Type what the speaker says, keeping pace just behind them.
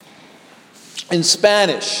In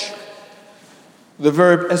Spanish, the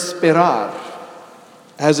verb esperar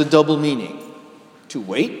has a double meaning: to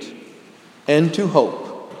wait and to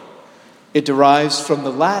hope. It derives from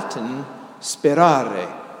the Latin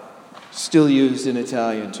sperare, still used in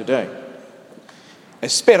Italian today.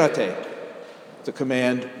 Esperate, the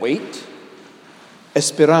command wait.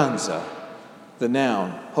 Esperanza, the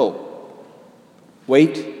noun hope.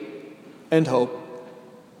 Wait and hope.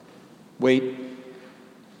 Wait,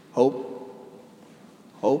 hope,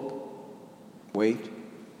 hope, wait,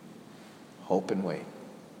 hope and wait.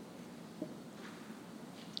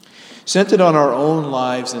 Centered on our own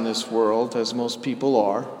lives in this world, as most people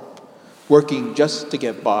are, working just to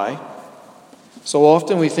get by, so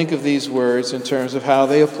often we think of these words in terms of how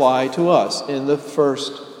they apply to us in the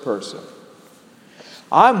first person.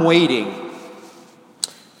 I'm waiting.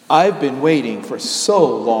 I've been waiting for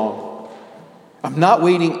so long. I'm not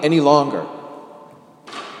waiting any longer.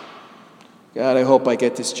 God, I hope I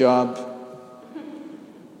get this job.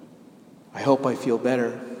 I hope I feel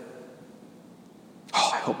better.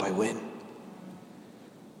 Oh, I hope I win.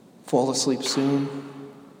 Fall asleep soon.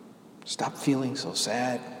 Stop feeling so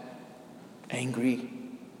sad, angry,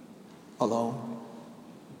 alone.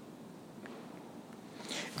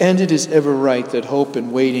 And it is ever right that hope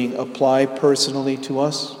and waiting apply personally to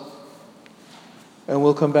us. And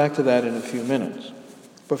we'll come back to that in a few minutes.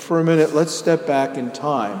 But for a minute, let's step back in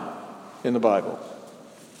time in the Bible.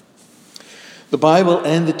 The Bible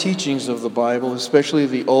and the teachings of the Bible, especially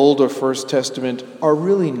the Old or First Testament, are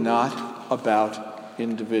really not about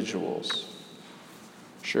individuals.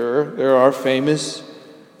 Sure, there are famous,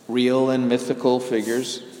 real and mythical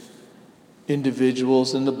figures,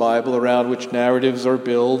 individuals in the Bible around which narratives are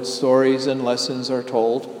built, stories and lessons are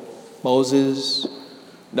told. Moses,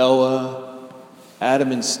 Noah,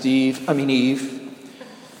 Adam and Eve.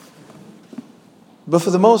 But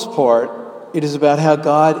for the most part, it is about how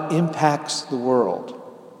God impacts the world,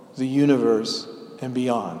 the universe, and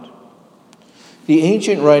beyond. The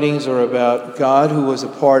ancient writings are about God who was a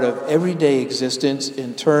part of everyday existence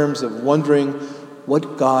in terms of wondering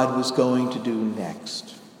what God was going to do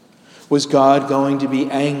next. Was God going to be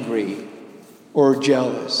angry or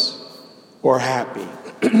jealous or happy?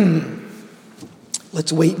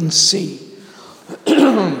 Let's wait and see.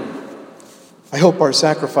 I hope our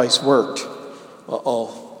sacrifice worked.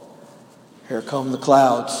 Uh-oh. Here come the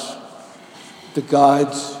clouds. The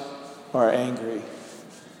gods are angry.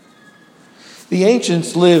 The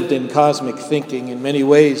ancients lived in cosmic thinking in many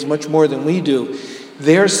ways, much more than we do.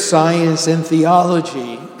 Their science and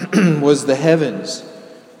theology was the heavens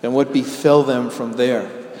and what befell them from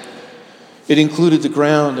there. It included the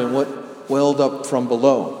ground and what welled up from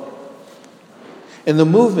below. And the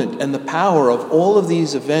movement and the power of all of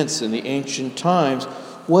these events in the ancient times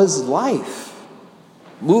was life.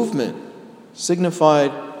 Movement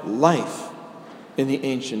signified life in the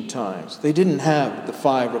ancient times. They didn't have the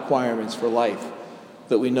 5 requirements for life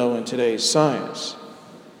that we know in today's science.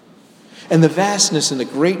 And the vastness and the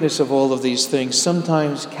greatness of all of these things,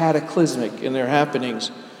 sometimes cataclysmic in their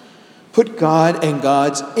happenings, put God and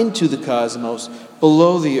gods into the cosmos,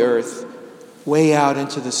 below the earth, way out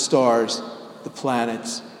into the stars, the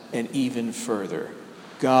planets, and even further.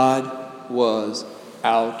 God was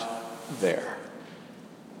out there.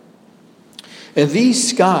 And these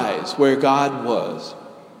skies where God was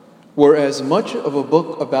were as much of a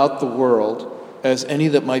book about the world as any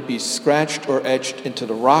that might be scratched or etched into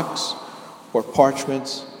the rocks or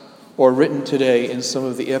parchments or written today in some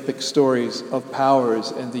of the epic stories of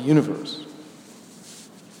powers and the universe.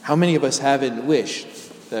 How many of us haven't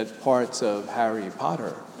wished that parts of Harry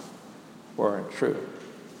Potter weren't true?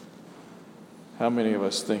 How many of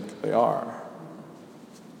us think they are?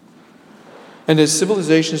 And as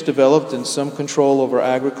civilizations developed and some control over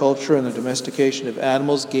agriculture and the domestication of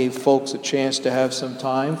animals gave folks a chance to have some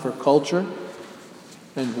time for culture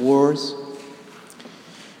and wars,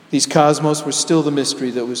 these cosmos were still the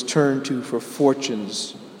mystery that was turned to for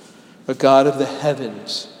fortunes, a God of the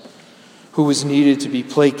heavens who was needed to be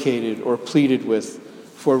placated or pleaded with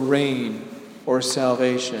for rain or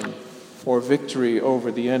salvation or victory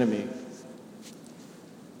over the enemy.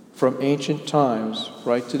 From ancient times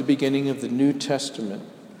right to the beginning of the New Testament,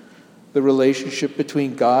 the relationship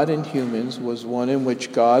between God and humans was one in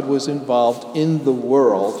which God was involved in the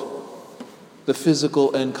world, the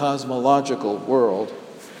physical and cosmological world,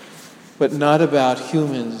 but not about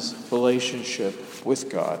humans' relationship with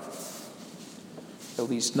God, at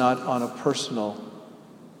least not on a personal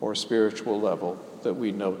or spiritual level that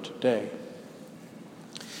we know today.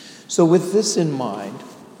 So with this in mind,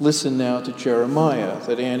 listen now to Jeremiah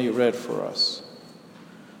that Annie read for us.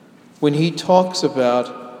 When he talks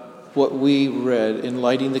about what we read in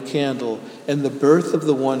lighting the candle and the birth of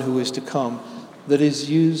the one who is to come that is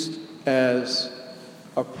used as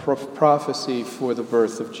a prophecy for the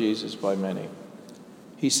birth of Jesus by many.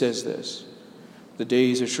 He says this, "The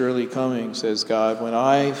days are surely coming, says God, when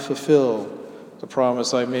I fulfill the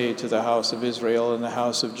promise I made to the house of Israel and the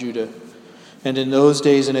house of Judah. And in those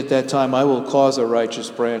days and at that time I will cause a righteous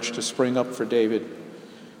branch to spring up for David.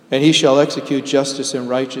 And he shall execute justice and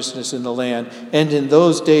righteousness in the land. And in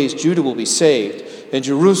those days Judah will be saved, and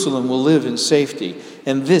Jerusalem will live in safety.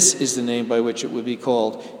 And this is the name by which it will be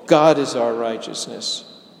called, God is our righteousness."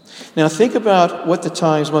 Now think about what the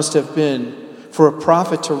times must have been for a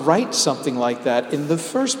prophet to write something like that in the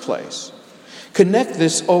first place. Connect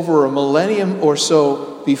this over a millennium or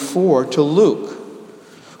so before to Luke,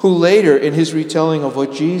 who later in his retelling of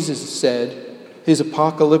what Jesus said, his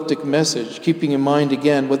apocalyptic message, keeping in mind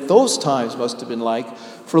again what those times must have been like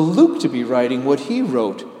for Luke to be writing what he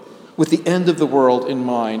wrote with the end of the world in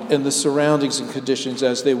mind and the surroundings and conditions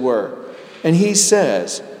as they were. And he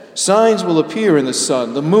says, "Signs will appear in the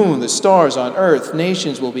sun, the moon, the stars on earth.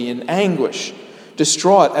 Nations will be in anguish,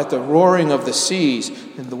 distraught at the roaring of the seas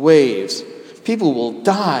and the waves. People will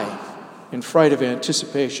die in fright of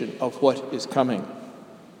anticipation of what is coming."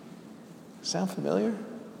 Sound familiar?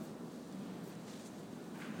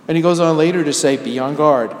 And he goes on later to say, "Be on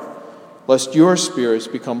guard, lest your spirits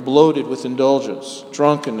become bloated with indulgence,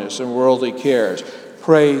 drunkenness, and worldly cares.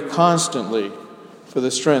 Pray constantly for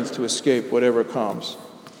the strength to escape whatever comes."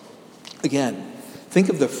 Again, think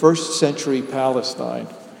of the first century Palestine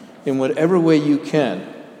in whatever way you can,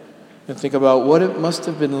 and think about what it must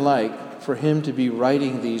have been like for him to be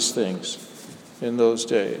writing these things in those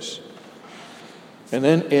days. And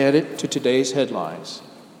then add it to today's headlines.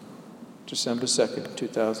 December 2nd,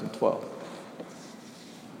 2012.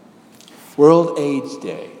 World AIDS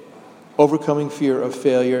Day, overcoming fear of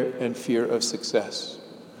failure and fear of success.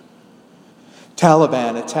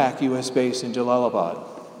 Taliban attack U.S. base in Jalalabad.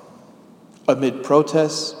 Amid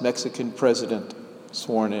protests, Mexican president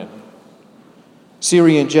sworn in.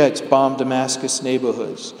 Syrian jets bomb Damascus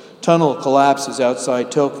neighborhoods. Tunnel collapses outside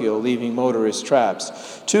Tokyo, leaving motorists trapped.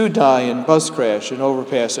 2 die in bus crash in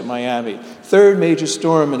overpass at Miami. 3rd major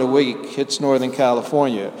storm in a week hits Northern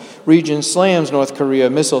California. Region slams North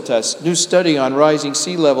Korea missile tests. New study on rising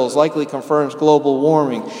sea levels likely confirms global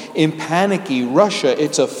warming. In panicky Russia,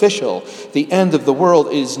 it's official. The end of the world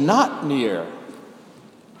is not near.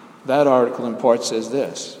 That article in part says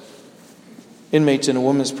this. Inmates in a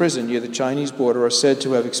women's prison near the Chinese border are said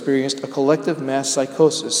to have experienced a collective mass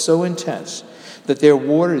psychosis so intense that their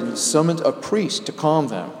wardens summoned a priest to calm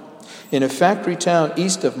them. In a factory town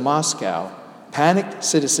east of Moscow, panicked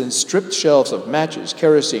citizens stripped shelves of matches,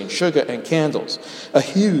 kerosene, sugar, and candles. A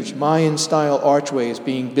huge Mayan-style archway is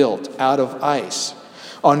being built out of ice.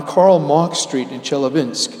 On Karl Marx Street in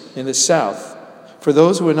Chelyabinsk, in the south, for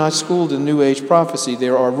those who are not schooled in New Age prophecy,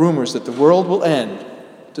 there are rumors that the world will end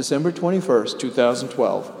December 21st,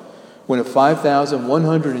 2012, when a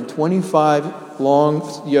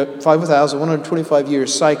 5,125 year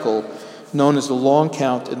cycle known as the long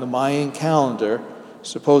count in the Mayan calendar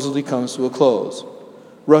supposedly comes to a close.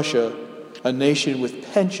 Russia, a nation with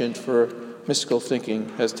penchant for mystical thinking,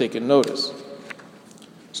 has taken notice.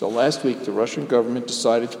 So last week, the Russian government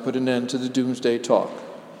decided to put an end to the doomsday talk.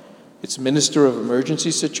 Its Minister of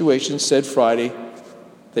Emergency Situations said Friday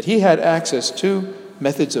that he had access to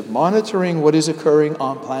methods of monitoring what is occurring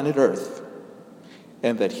on planet Earth,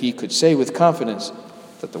 and that he could say with confidence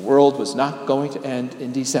that the world was not going to end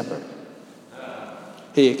in December.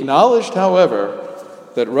 He acknowledged, however,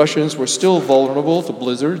 that Russians were still vulnerable to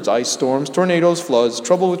blizzards, ice storms, tornadoes, floods,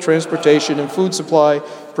 trouble with transportation and food supply,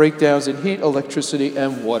 breakdowns in heat, electricity,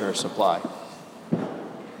 and water supply.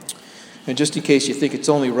 And just in case you think it's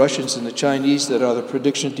only Russians and the Chinese that are the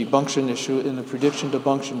prediction debunction issue in the prediction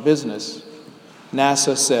debunction business,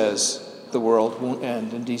 NASA says the world won't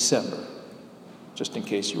end in December, just in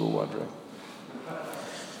case you were wondering.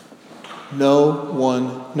 No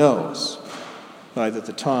one knows, neither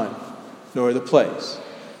the time nor the place.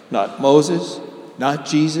 Not Moses, not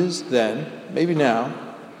Jesus then, maybe now,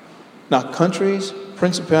 not countries,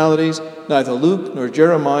 principalities, neither Luke nor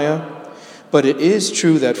Jeremiah, but it is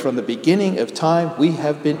true that from the beginning of time we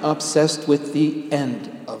have been obsessed with the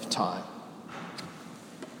end of time.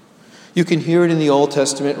 You can hear it in the Old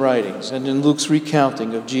Testament writings and in Luke's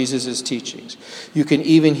recounting of Jesus' teachings. You can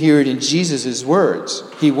even hear it in Jesus' words.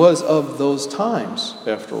 He was of those times,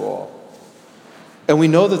 after all. And we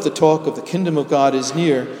know that the talk of the kingdom of God is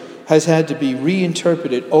near has had to be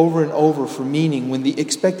reinterpreted over and over for meaning when the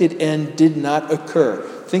expected end did not occur.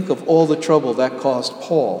 Think of all the trouble that caused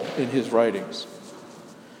Paul in his writings.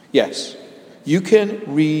 Yes, you can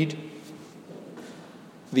read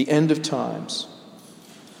the end of times,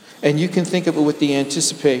 and you can think of it with the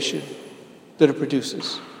anticipation that it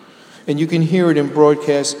produces. And you can hear it in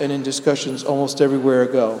broadcasts and in discussions almost everywhere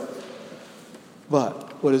I go.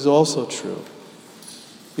 But what is also true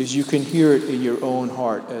is you can hear it in your own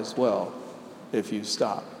heart as well if you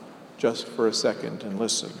stop just for a second and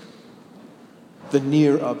listen. The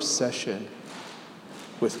near obsession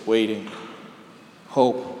with waiting,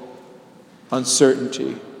 hope,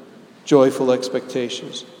 uncertainty, joyful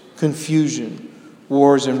expectations, confusion,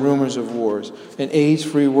 wars and rumors of wars, an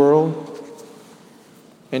AIDS-free world,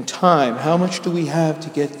 and time. How much do we have to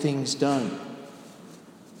get things done?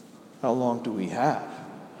 How long do we have?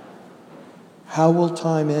 How will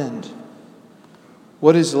time end?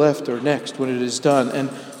 What is left or next when it is done? And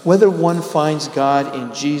whether one finds God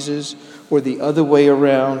in Jesus or the other way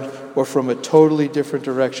around or from a totally different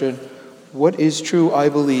direction, what is true, I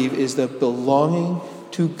believe, is that belonging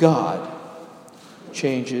to God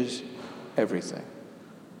changes everything.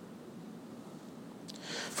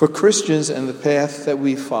 For Christians and the path that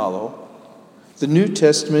we follow, the New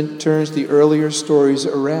Testament turns the earlier stories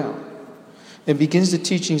around and begins the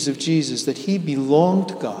teachings of Jesus that he belonged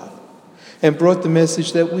to God and brought the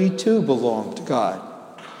message that we too belong to God,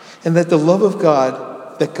 and that the love of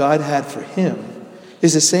God that God had for him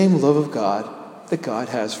is the same love of God that God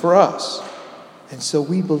has for us. And so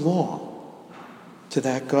we belong to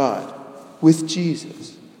that God with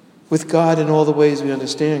Jesus, with God in all the ways we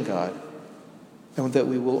understand God, and that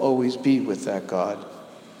we will always be with that God.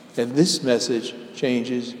 And this message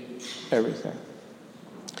changes everything.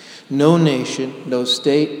 No nation, no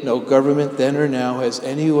state, no government then or now has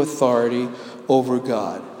any authority over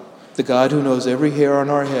God, the God who knows every hair on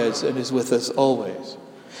our heads and is with us always.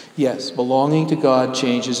 Yes, belonging to God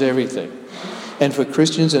changes everything. And for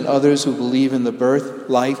Christians and others who believe in the birth,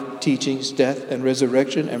 life, teachings, death, and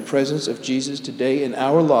resurrection and presence of Jesus today in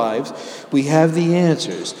our lives, we have the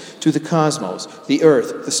answers to the cosmos, the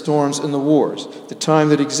earth, the storms and the wars, the time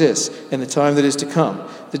that exists and the time that is to come,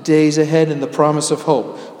 the days ahead and the promise of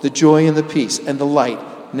hope, the joy and the peace and the light,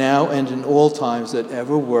 now and in all times that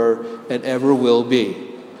ever were and ever will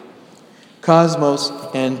be. Cosmos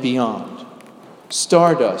and beyond,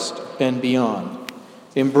 stardust and beyond,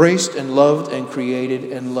 embraced and loved and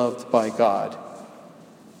created and loved by God.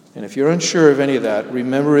 And if you're unsure of any of that,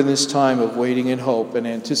 remember in this time of waiting and hope and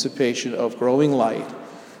anticipation of growing light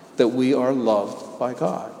that we are loved by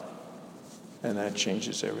God. And that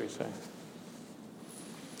changes everything.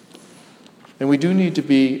 And we do need to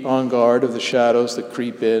be on guard of the shadows that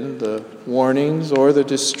creep in, the warnings or the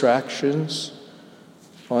distractions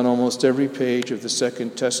on almost every page of the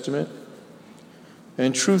Second Testament.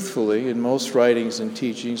 And truthfully, in most writings and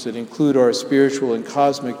teachings that include our spiritual and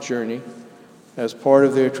cosmic journey as part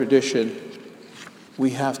of their tradition,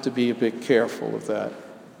 we have to be a bit careful of that.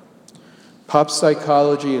 Pop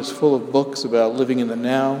psychology is full of books about living in the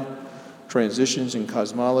now, transitions in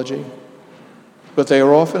cosmology, but they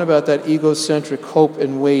are often about that egocentric hope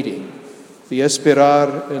and waiting, the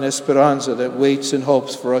esperar and esperanza that waits and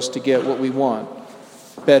hopes for us to get what we want,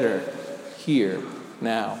 better, here,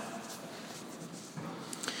 now.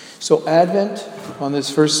 So Advent, on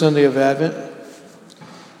this first Sunday of Advent,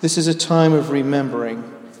 this is a time of remembering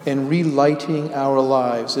and relighting our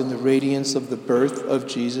lives in the radiance of the birth of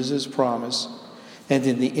Jesus' promise and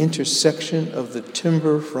in the intersection of the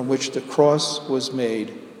timber from which the cross was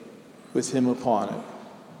made with him upon it.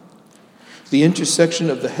 The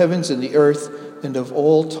intersection of the heavens and the earth and of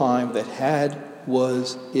all time that had,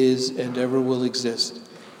 was, is, and ever will exist,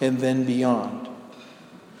 and then beyond.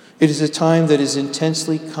 It is a time that is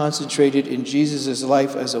intensely concentrated in Jesus'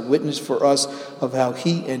 life as a witness for us of how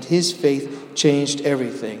he and his faith changed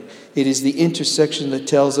everything. It is the intersection that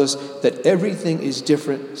tells us that everything is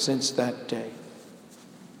different since that day.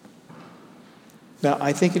 Now,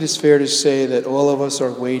 I think it is fair to say that all of us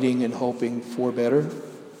are waiting and hoping for better.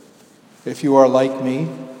 If you are like me,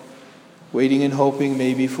 waiting and hoping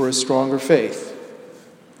maybe for a stronger faith,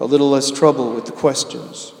 a little less trouble with the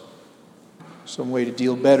questions, some way to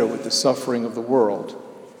deal better with the suffering of the world,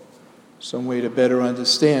 some way to better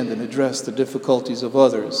understand and address the difficulties of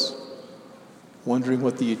others, wondering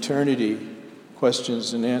what the eternity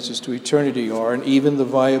questions and answers to eternity are, and even the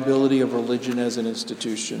viability of religion as an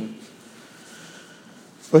institution.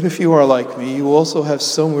 But if you are like me, you also have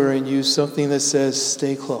somewhere in you something that says,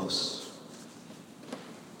 stay close.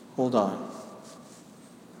 Hold on.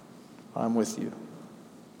 I'm with you.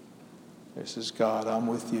 This is God. I'm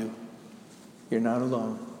with you. You're not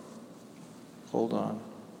alone. Hold on.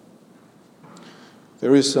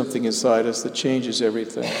 There is something inside us that changes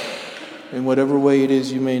everything. in whatever way it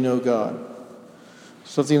is you may know God.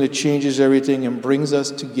 Something that changes everything and brings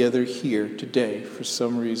us together here today for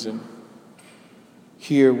some reason.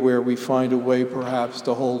 Here where we find a way perhaps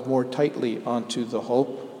to hold more tightly onto the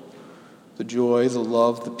hope, the joy, the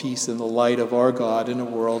love, the peace, and the light of our God in a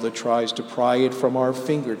world that tries to pry it from our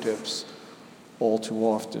fingertips all too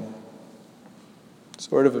often.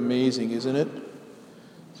 Sort of amazing, isn't it?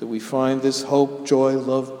 That we find this hope, joy,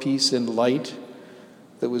 love, peace, and light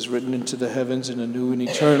that was written into the heavens in a new and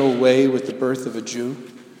eternal way with the birth of a Jew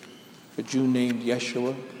named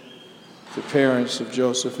Yeshua, the parents of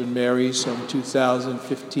Joseph and Mary some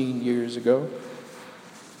 2,015 years ago.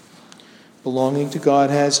 Belonging to God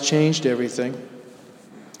has changed everything.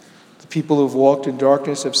 The people who have walked in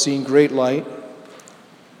darkness have seen great light.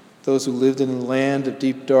 Those who lived in the land of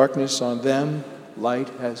deep darkness, on them light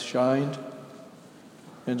has shined.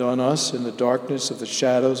 And on us, in the darkness of the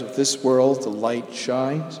shadows of this world, the light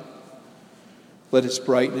shines. Let its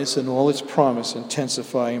brightness and all its promise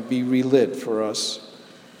intensify and be relit for us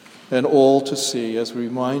and all to see as we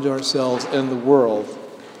remind ourselves and the world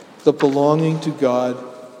that belonging to God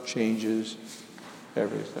changes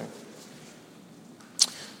everything.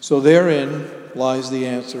 So therein lies the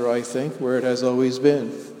answer, I think, where it has always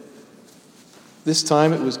been. This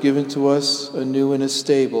time it was given to us anew in a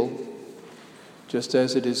stable, just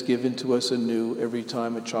as it is given to us anew every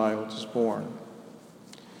time a child is born.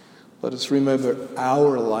 Let us remember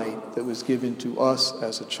our light that was given to us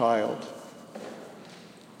as a child,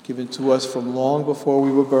 given to us from long before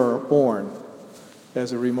we were born,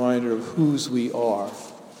 as a reminder of whose we are.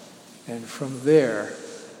 And from there,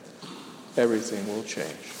 everything will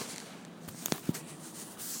change.